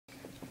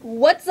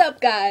What's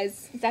up,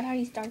 guys? Is that how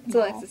you start the So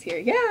ball? Alexis here.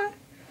 Yeah.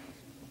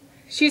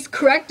 She's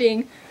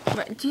correcting.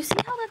 Do you see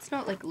how that's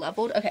not like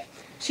leveled? Okay.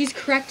 She's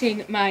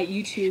correcting my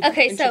YouTube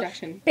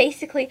introduction. So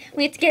basically,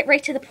 we have to get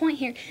right to the point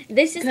here.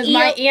 This is because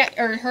my aunt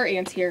or her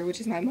aunt's here,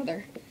 which is my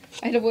mother.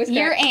 I had a voice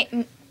your crack.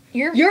 aunt.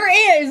 Your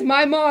aunt is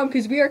my mom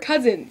because we are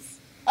cousins.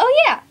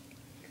 Oh yeah.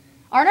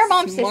 Aren't our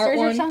moms Smart sisters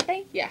one. or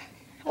something? Yeah.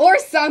 Or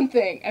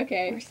something.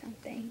 Okay. Or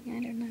something.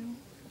 I don't know.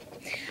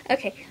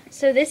 Okay.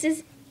 So this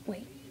is.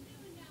 Wait.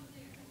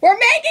 We're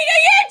making a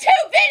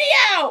YouTube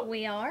video.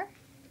 We are.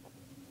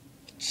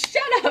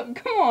 Shut up.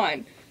 Come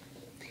on.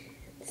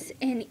 It's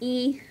an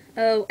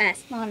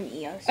EOS, not an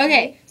EOS.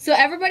 Okay, right? so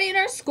everybody in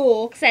our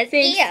school Says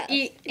thinks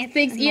EOS.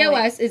 thinks Annoying.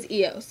 EOS is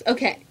EOS.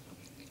 Okay.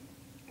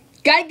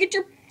 Gotta get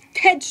your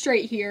head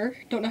straight here.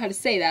 Don't know how to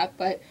say that,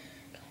 but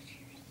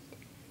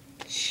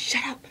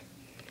shut up.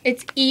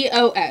 It's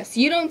EOS.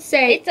 You don't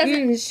say It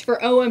doesn't- for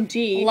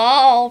OMG.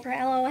 LOL for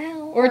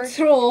LOL. Or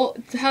troll.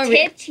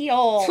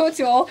 Titiol.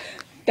 Totiol.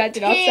 That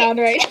did not sound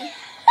right.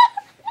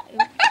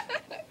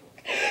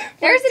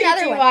 There's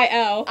another one.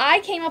 TTYL. I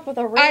came up with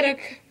a really.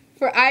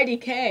 For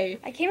IDK.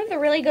 I came up with a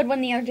really good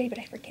one the other day, but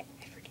I forget.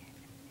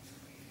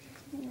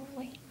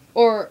 Wait.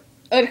 Or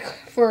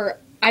for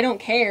I don't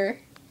care.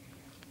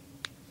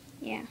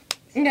 Yeah.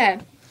 Okay.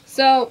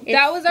 So It's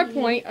that was our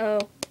point.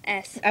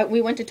 EOS.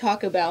 We went to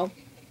Taco Bell.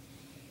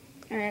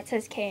 And it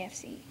says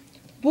KFC.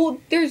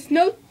 Well, there's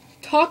no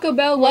Taco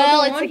Bell logo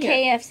Well, it's on a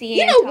here. KFC.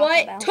 You and know Taco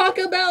what? Bell.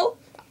 Taco Bell,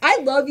 I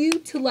love you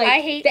to like I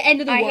hate the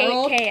end of the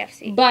world. I hate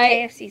KFC. But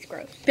KFC's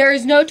gross. there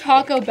is no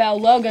Taco Bell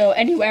logo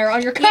anywhere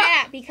on your cup.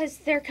 Yeah, because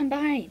they're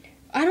combined.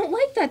 I don't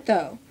like that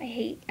though. I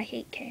hate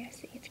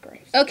KFC. It's gross.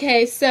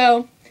 Okay,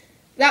 so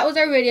that was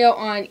our video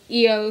on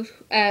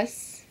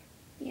EOS.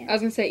 Yeah. I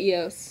was gonna say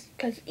EOS.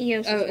 Because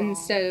EOS is wrong.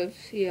 Instead of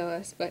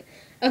EOS, but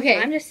okay.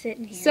 I'm just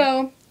sitting here.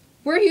 So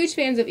we're huge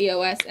fans of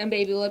EOS and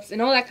Baby Lips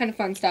and all that kind of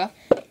fun stuff.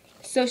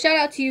 So shout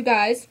out to you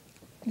guys.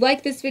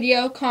 Like this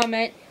video,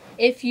 comment.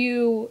 If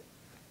you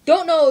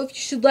don't know if you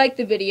should like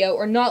the video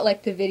or not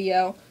like the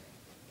video,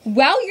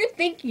 while you're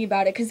thinking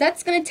about it, because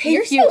that's going to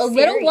take you a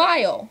little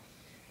while,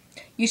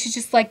 you should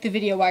just like the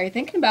video while you're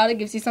thinking about it. It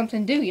gives you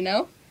something to do, you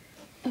know?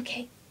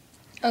 Okay.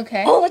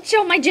 Okay. Oh, let's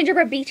show my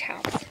gingerbread beach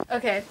house.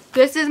 Okay.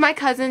 This is my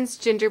cousin's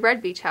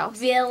gingerbread beach house.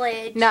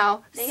 Village.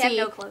 Now, They have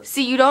no clothes.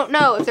 See, you don't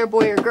know if they're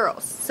boy or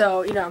girls.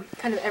 So, you know,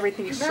 kind of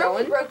everything is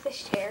showing. broke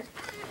this chair.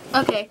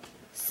 Okay.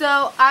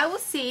 So, I will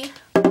see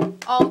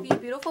all of you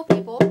beautiful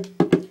people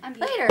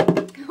later.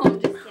 Oh,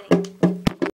 I'm just kidding.